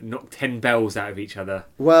and knock 10 bells out of each other.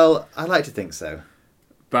 Well, I like to think so.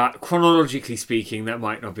 But chronologically speaking, that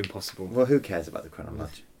might not have been possible. Well, who cares about the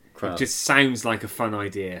chronology? It just sounds like a fun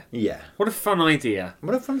idea. Yeah. What a fun idea.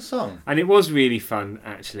 What a fun song. And it was really fun,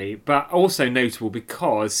 actually. But also notable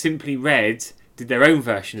because Simply Red did their own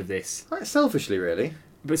version of this. Quite selfishly, really.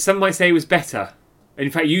 But some might say it was better. In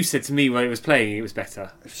fact, you said to me when it was playing it was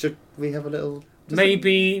better. Should we have a little...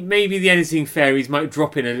 Maybe the editing fairies might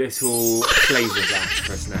drop in a little flavour of that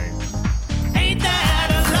for us now. Ain't that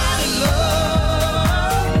a lot of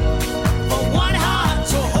love for one heart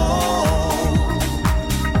to hold?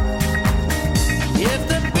 If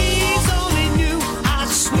the bees only knew how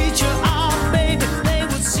sweet you are, baby, they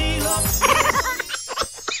would seal up.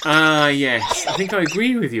 Ah, yes. I think I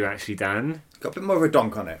agree with you, actually, Dan. Got a bit more of a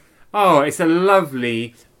donk on it. Oh, it's a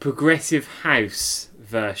lovely progressive house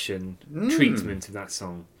version treatment of that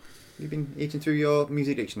song. You've been eating through your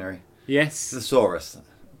music dictionary. Yes. Thesaurus.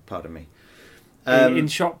 Pardon me. In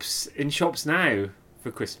shops now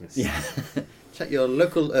for Christmas. Yeah. Check your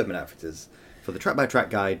local Urban Outfitters for the track-by-track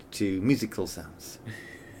guide to musical sounds.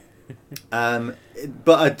 But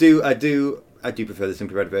I do prefer the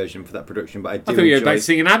Simply Red version for that production. But I do. I thought you were enjoy... about to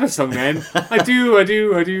sing an ABBA song then. I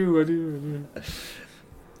do.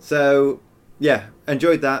 So yeah,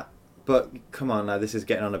 enjoyed that. But come on now, this is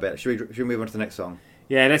getting on a bit. Should we move on to the next song?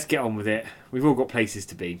 Yeah, let's get on with it. We've all got places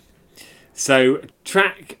to be. So,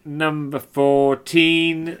 track number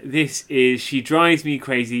 14. This is She Drives Me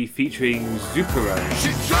Crazy featuring Zucchero.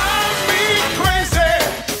 She drives me crazy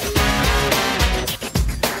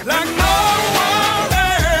like no one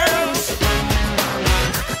else.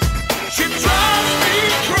 She drives me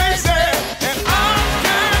crazy and I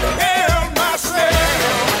can't help myself.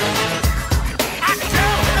 I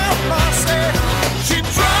can't help myself. She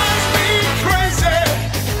drives me crazy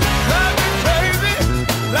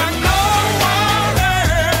like no one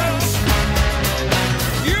else.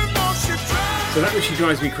 You know she drives. So that was She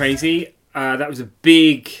Drives Me Crazy. That was a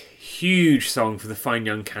big, huge song for the Fine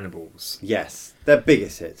Young Cannibals, Yes, their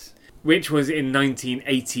biggest hits. which was in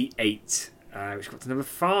 1988, which got to number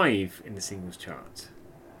 5 in the singles chart.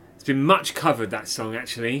 It's been much covered, that song,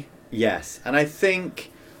 actually. Yes, and I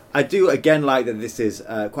think I do again like that. This is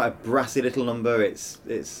quite a brassy little number. It's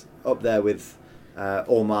up there with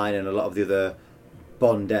All Mine and a lot of the other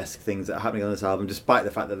Bond-esque things that are happening on this album, despite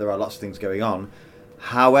the fact that there are lots of things going on.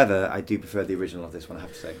 However, I do prefer the original of this one, I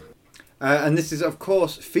have to say. And this is, of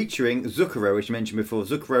course, featuring Zucchero, which you mentioned before.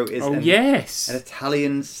 Zucchero is an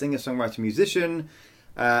Italian singer-songwriter musician,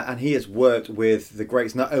 and he has worked with the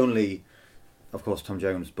greats, not only, of course, Tom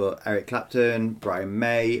Jones, but Eric Clapton, Brian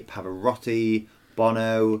May, Pavarotti,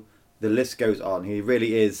 Bono. The list goes on. He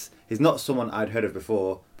really is. He's not someone I'd heard of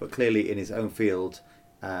before, but clearly in his own field,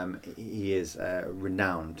 he is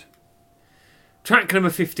renowned. Track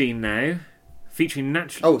number 15 now. Featuring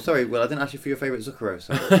natural. Oh, sorry. Well, I didn't ask you for your favourite Zucchero.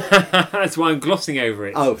 So. That's why I'm glossing over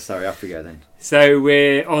it. Oh, sorry. I forget then. So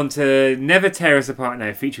we're on to Never Tear Us Apart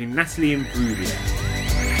now, featuring Natalie Imbruglia.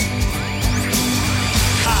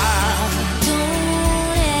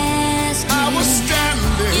 I was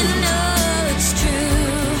standing. You know it's true.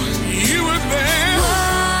 You were there.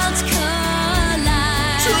 Worlds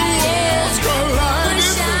collide. Two worlds collided.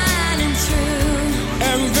 We're shining through.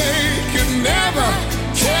 And they could never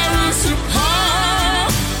tear us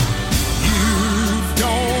apart. You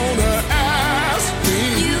don't ask me.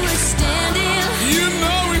 You were standing. You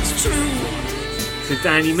know it's true. So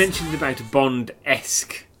Dan, you mentioned about a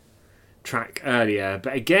Bond-esque track earlier,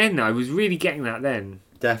 but again, I was really getting that then.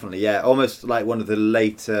 Definitely, yeah. Almost like one of the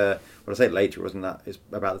later... Well, I say later, wasn't that? It's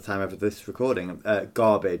about the time of this recording.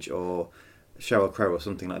 Garbage or Sheryl Crow or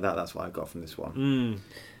something like that. That's what I got from this one.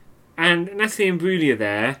 And Natalie Imbruglia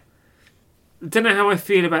there, I don't know how I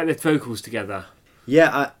feel about their vocals together.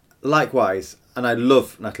 Yeah, likewise. And I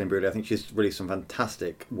love Natalie Imbruglia. I think she's released some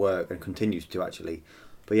fantastic work and continues to, actually.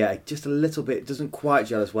 But yeah, just a little bit. It doesn't quite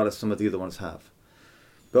gel as well as some of the other ones have.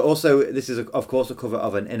 But also, this is, of course, a cover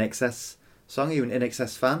of an INXS song. Are you an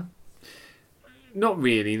INXS fan? Not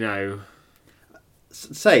really, no.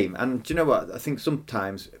 Same. And do you know what? I think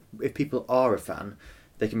sometimes, if people are a fan,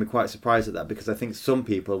 they can be quite surprised at that, because I think some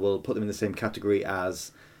people will put them in the same category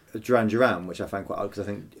as Duran Duran, which I find quite odd, because I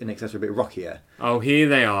think INXS are a bit rockier. Oh, here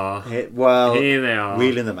they are. Here they are.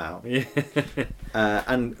 Wheeling them out. Yeah.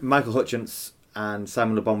 And Michael Hutchence and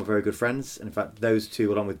Simon Le Bon were very good friends. And in fact, those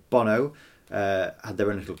two, along with Bono, had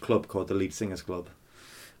their own little club called the Lead Singers Club.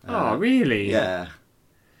 Oh, really? Yeah.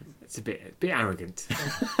 It's a bit arrogant.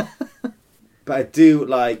 But I do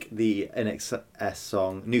like the INXS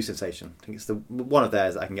song New Sensation. I think it's the one of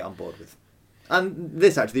theirs that I can get on board with. And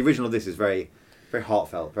this, actually, the original of this is very, very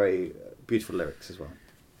heartfelt, very beautiful lyrics as well.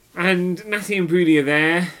 And Natalie Imbruglia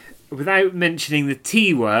there, without mentioning the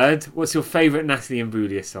T word, what's your favourite Natalie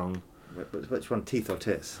Imbruglia song? Which one, teeth or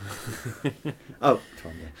tits? Oh,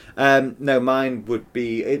 Tom, yeah. No, mine would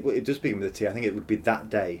be, it does begin with a T, I think it would be That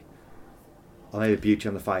Day. Or maybe Beauty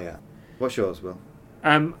on the Fire. What's yours, Will?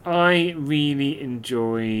 I really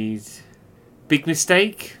enjoyed Big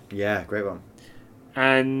Mistake. Yeah, great one.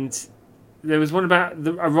 And there was one about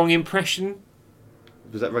a wrong impression.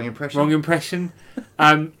 Was that Wrong Impression? Wrong impression.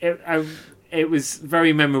 It was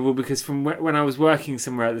very memorable because from when I was working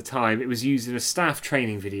somewhere at the time, it was used in a staff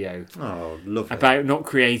training video. Oh, lovely. About not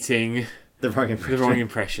creating the wrong impression. The wrong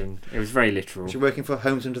impression. It was very literal. Was you working for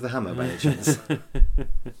Homes Under the Hammer by any chance?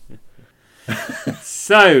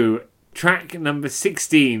 So, track number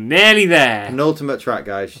 16, nearly there. An ultimate track,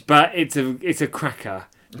 guys. But it's a cracker.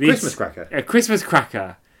 Christmas cracker. A Christmas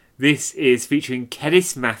cracker. This is featuring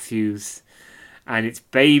Kedis Matthews, and it's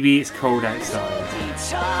Baby It's Cold Outside.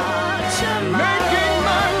 Making my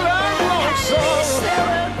life long so.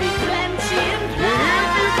 If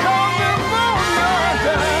you call them all night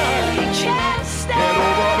down, get over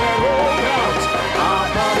that old house. Our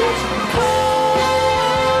body's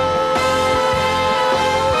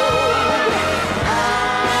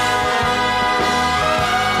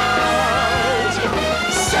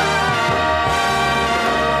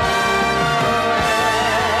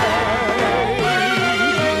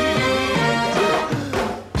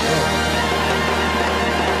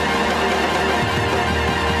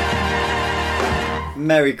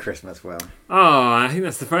Merry Christmas, Will. Oh, I think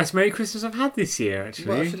that's the first Merry Christmas I've had this year, actually.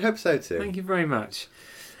 Well, I should hope so too. Thank you very much.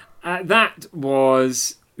 That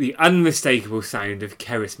was the unmistakable sound of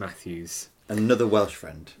Cerys Matthews. Another Welsh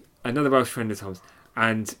friend. Another Welsh friend of Tom's.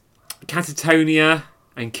 And Catatonia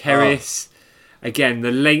and Cerys. Again,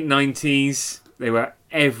 the late 90s. They were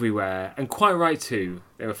everywhere. And quite right too.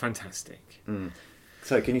 They were fantastic.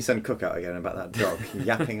 So, can you send Cook out again about that dog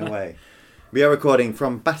yapping away? We are recording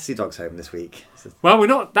from Battersea Dog's home this week. Well, we're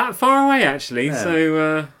not that far away, actually. Yeah.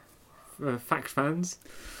 So, fact fans.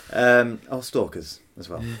 Or stalkers as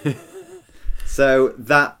well. So,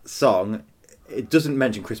 that song, it doesn't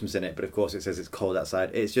mention Christmas in it, but of course it says it's cold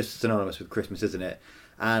outside. It's just synonymous with Christmas, isn't it?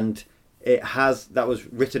 And that was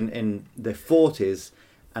written in the 40s,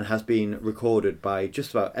 and has been recorded by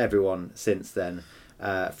just about everyone since then,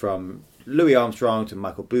 from Louis Armstrong to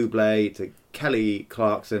Michael Bublé to Kelly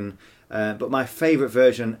Clarkson. But my favourite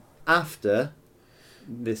version after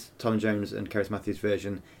this Tom Jones and Cerys Matthews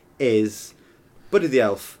version is Buddy the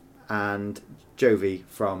Elf and Jovi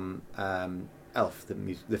from Elf,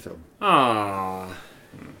 the film. Ah,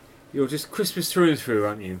 you're just Christmas through and through,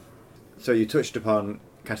 aren't you? So you touched upon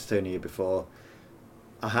Catatonia before.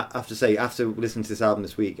 I have to say, after listening to this album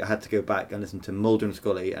this week, I had to go back and listen to Mulder and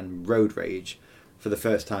Scully and Road Rage for the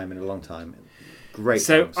first time in a long time. Great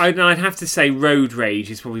So songs. I'd have to say Road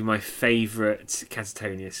Rage is probably my favourite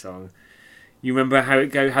Catatonia song. You remember how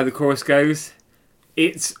the chorus goes?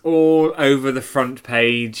 It's all over the front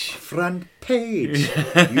page. Front page,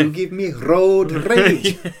 you give me road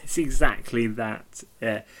rage. It's exactly that.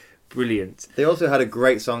 Yeah, brilliant. They also had a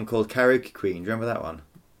great song called Karaoke Queen. Do you remember that one?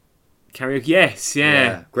 Karaoke, yes,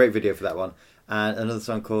 yeah. Great video for that one. And another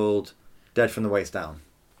song called Dead from the Waist Down.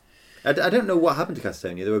 I don't know what happened to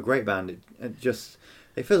Catatonia. They were a great band.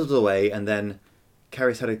 They fizzled away, and then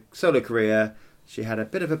Cerys had a solo career. She had a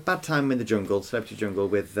bit of a bad time in the jungle, Celebrity Jungle,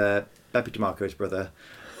 with Beppe DeMarco's brother,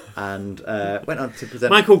 and went on to present...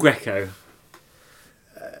 Michael Greco.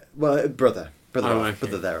 Brother. Oh, okay.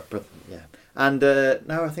 Brother there. Brother, yeah. And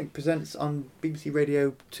now I think presents on BBC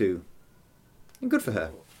Radio 2. And good for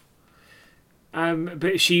her.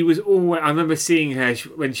 But she was always... I remember seeing her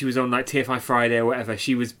when she was on like TFI Friday or whatever.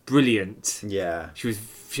 She was brilliant. Yeah. She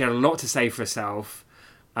had a lot to say for herself.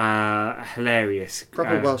 Hilarious.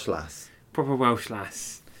 Proper Welsh lass. Proper Welsh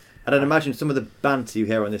lass. And I'd imagine some of the banter you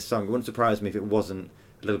hear on this song, it wouldn't surprise me if it wasn't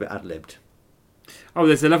a little bit ad-libbed. Oh,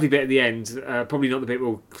 there's a lovely bit at the end. Probably not the bit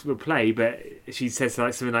we'll play, but she says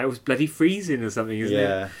like something like, "It was bloody freezing" or something, isn't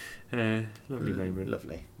it? Lovely moment.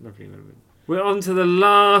 Lovely. Lovely moment. We're on to the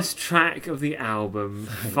last track of the album,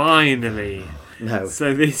 finally. No.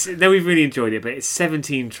 So we've really enjoyed it, but it's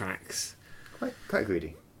 17 tracks. Quite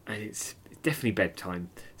greedy. And it's definitely bedtime.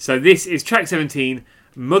 So this is track 17,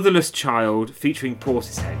 Motherless Child, featuring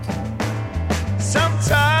Portishead.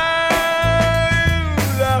 Sometimes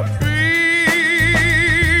I feel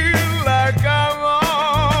like I'm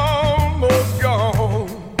almost gone.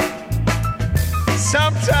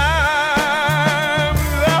 Sometimes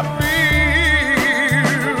I feel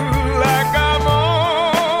like I'm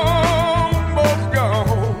almost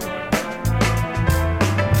gone.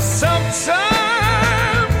 Sometimes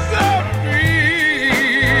I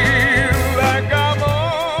feel like I'm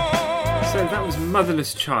almost... So that was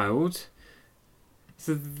Motherless Child.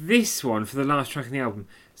 So this one, for the last track on the album,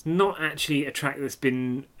 it's not actually a track that's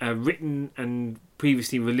been written and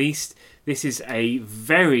previously released. This is a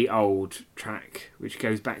very old track which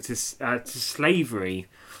goes back to slavery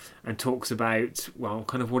and talks about, well,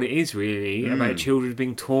 kind of what it is really, about children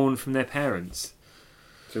being torn from their parents.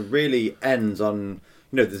 So it really ends on,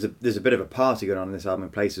 there's a bit of a party going on in this album in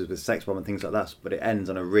places with sex bomb and things like that, but it ends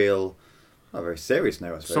on a real, very serious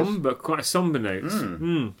note, I suppose. Quite a somber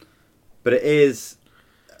note. But it is,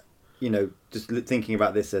 just thinking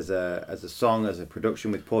about this as a song, as a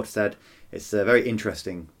production with Portishead, it's a very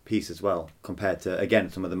interesting piece as well, compared to, again,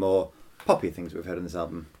 some of the more poppy things we've heard on this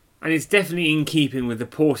album. And it's definitely in keeping with the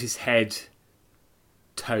Portishead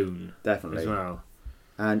tone. Definitely. As well.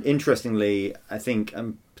 And interestingly, I think,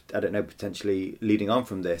 I don't know, potentially leading on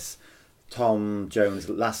from this, Tom Jones'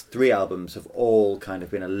 last 3 albums have all kind of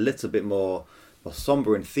been a little bit more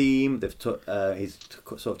somber in theme. He's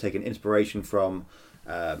sort of taken inspiration from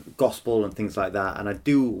gospel and things like that, and I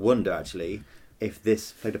do wonder actually if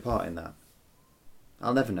this played a part in that.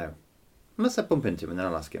 I'll never know unless I bump into him, and then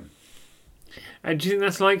I'll ask him. And do you think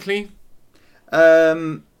that's likely?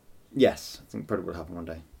 Yes, I think probably will happen one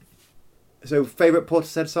day. So, favourite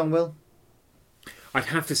Portishead song, Will? I'd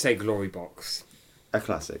have to say Glory Box. A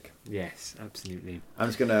classic. Yes, absolutely. I'm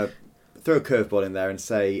just going to throw a curveball in there and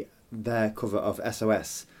say their cover of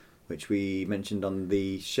SOS, which we mentioned on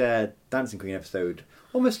the shared Dancing Queen episode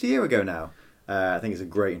almost a year ago now. I think it's a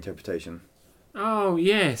great interpretation. Oh,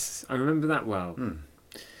 yes. I remember that well.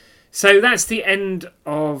 So that's the end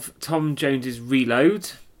of Tom Jones's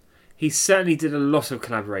Reload. He certainly did a lot of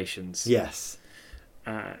collaborations. Yes.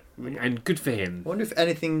 And good for him. I wonder if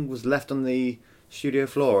anything was left on the studio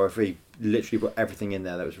floor or if he literally put everything in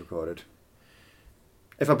there that was recorded.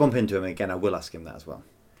 If I bump into him again, I will ask him that as well.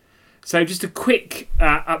 So just a quick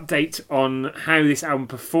update on how this album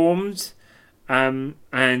performed. And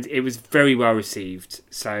it was very well received.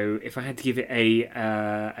 So if I had to give it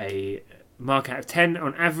a mark out of 10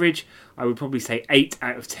 on average, I would probably say 8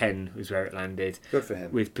 out of 10 was where it landed. Good for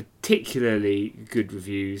him. With particularly good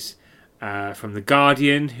reviews from The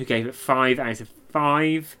Guardian, who gave it 5 out of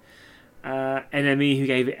 5. NME, who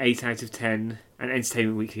gave it 8 out of 10, and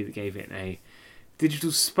Entertainment Weekly that gave it an A.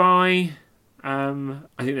 Digital Spy, I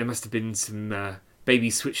think there must have been some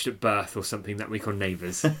babies switched at birth or something that week on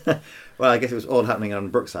Neighbours. Well, I guess it was all happening on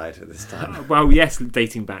Brookside at this time. Well, yes,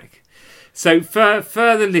 dating back. So for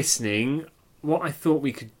further listening, what I thought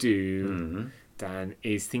we could do, Dan,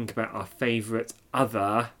 is think about our favourite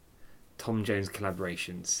other Tom Jones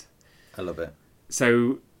collaborations. I love it.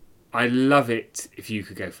 So I love it if you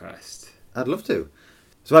could go first. I'd love to.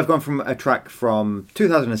 So I've gone from a track from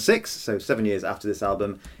 2006, so 7 years after this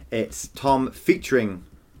album. It's Tom featuring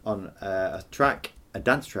on a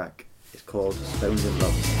dance track. It's called Stoned in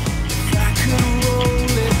Love. I could roll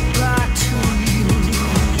it back to you,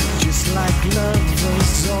 just like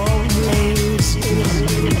lovers always do.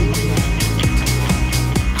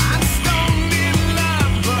 I'm stoned in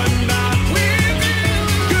love, but not with you.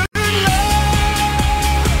 Good love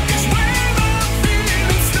is when I'm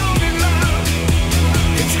feeling stoned in love.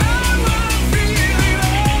 It's how I'm feeling.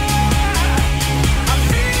 I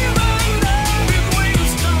feel my love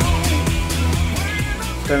is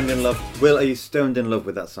when Stoned in Love. Will, are you stoned in love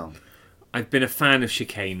with that song? I've been a fan of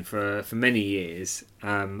Chicane for many years,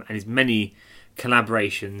 and his many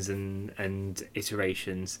collaborations and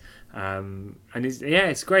iterations, and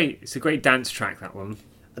it's great. It's a great dance track, that one.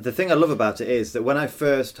 The thing I love about it is that when I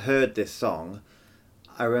first heard this song,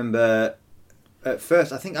 I remember at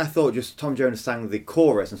first I thought just Tom Jones sang the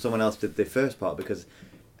chorus and someone else did the first part, because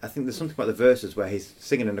I think there's something about the verses where he's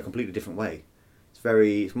singing in a completely different way.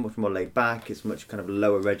 It's much more laid back. It's much kind of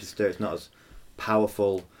lower register. It's not as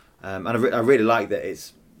powerful. And I really like that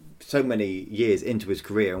it's so many years into his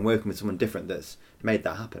career and working with someone different that's made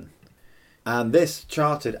that happen. And this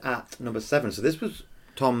charted at number 7. So this was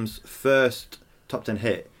Tom's first top 10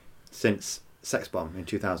 hit since Sex Bomb in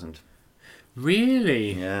 2000.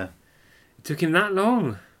 Really? Yeah. It took him that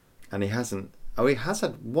long? And he has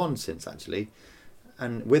had one since, actually.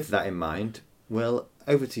 And with that in mind, Will,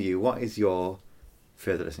 over to you. What is your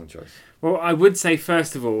further listening choice? Well, I would say,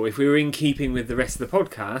 first of all, if we were in keeping with the rest of the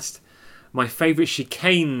podcast, my favourite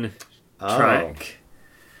Chicane track,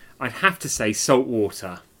 I'd have to say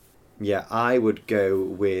Saltwater. Yeah, I would go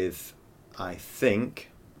with, I think,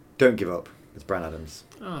 Don't Give Up with Bryan Adams.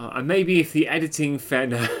 Oh, and maybe if the editing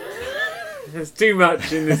no, there's too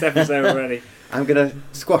much in this episode already. I'm going to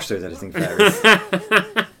squash those editing fairies.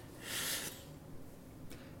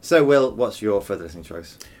 So, Will, what's your further listening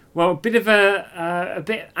choice? Well, a bit of a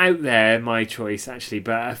bit out there, my choice actually,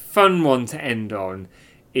 but a fun one to end on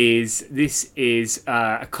is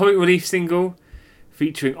a Comic Relief single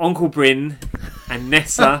featuring Uncle Bryn and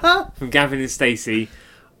Nessa from Gavin and Stacey,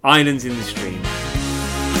 Islands in the Stream.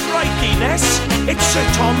 Crikey, Ness, it's Sir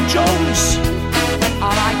Tom Jones.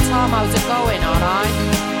 Alright, Tom, how's it going,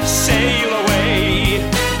 alright? Sail away.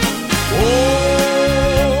 Oh,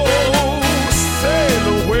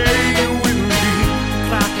 sail away with me.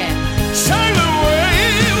 Cracking. Sail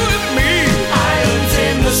away with me. Islands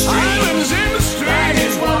in the stream. Islands in the stream. That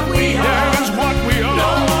is what we are. That is what we are.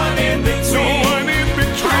 No one in between. No one in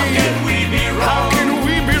between. How can we be wrong? How can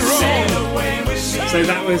we be wrong? Sail away with me. So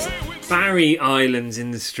that was Barry Islands in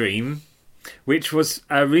the Stream, which was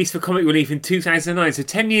released for Comic Relief in 2009, so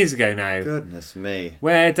 10 years ago now. Goodness me.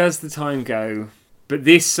 Where does the time go? But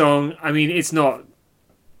this song, I mean, it's not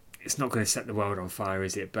going to set the world on fire,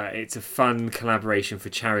 is it? But it's a fun collaboration for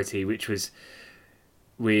charity, which was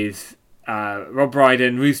with Rob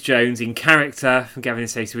Brydon, Ruth Jones in character from Gavin and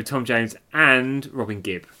Stacey, with Tom Jones and Robin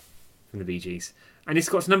Gibb from the Bee Gees. And it's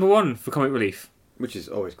got to number 1 for Comic Relief. Which is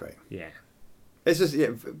always great. Yeah. It's just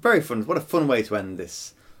very fun. What a fun way to end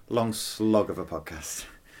this long slog of a podcast.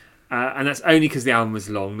 And that's only because the album was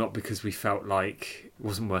long, not because we felt like it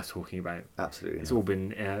wasn't worth talking about. Absolutely. It's all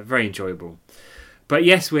been very enjoyable. But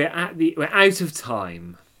yes, we're out of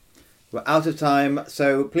time. We're out of time,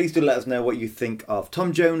 so please do let us know what you think of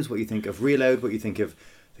Tom Jones, what you think of Reload, what you think of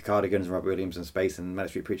the Cardigans and Robert Williams and Space and Manic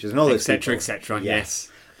Street Preachers and all those people. Etc. Yes.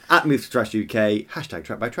 At Move to Trash UK, #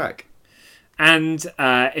 Track by Track. And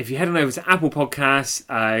if you head on over to Apple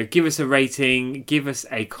Podcasts, give us a rating, give us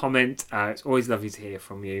a comment. It's always lovely to hear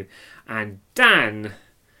from you. And Dan,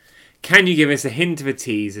 can you give us a hint of a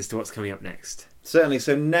tease as to what's coming up next? Certainly.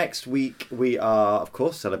 So next week we are, of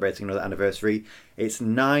course, celebrating another anniversary. It's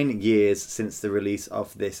 9 years since the release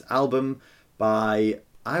of this album by,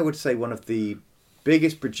 I would say, one of the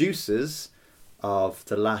biggest producers of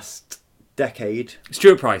the last decade.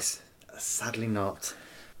 Stuart Price. Sadly not.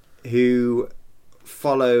 Who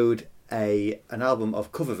followed an album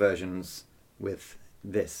of cover versions with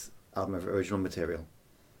this album of original material.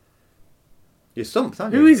 You're stumped,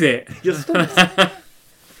 aren't you? Who is it? You're stumped.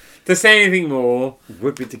 to say anything more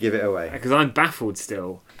Would be to give it away. because I'm baffled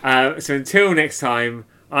still. So until next time,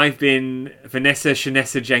 I've been Vanessa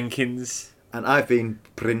Shanessa Jenkins. And I've been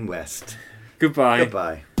Bryn West. Goodbye.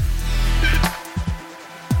 Goodbye.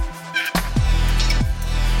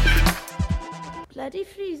 Bloody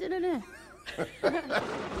freezing, innit?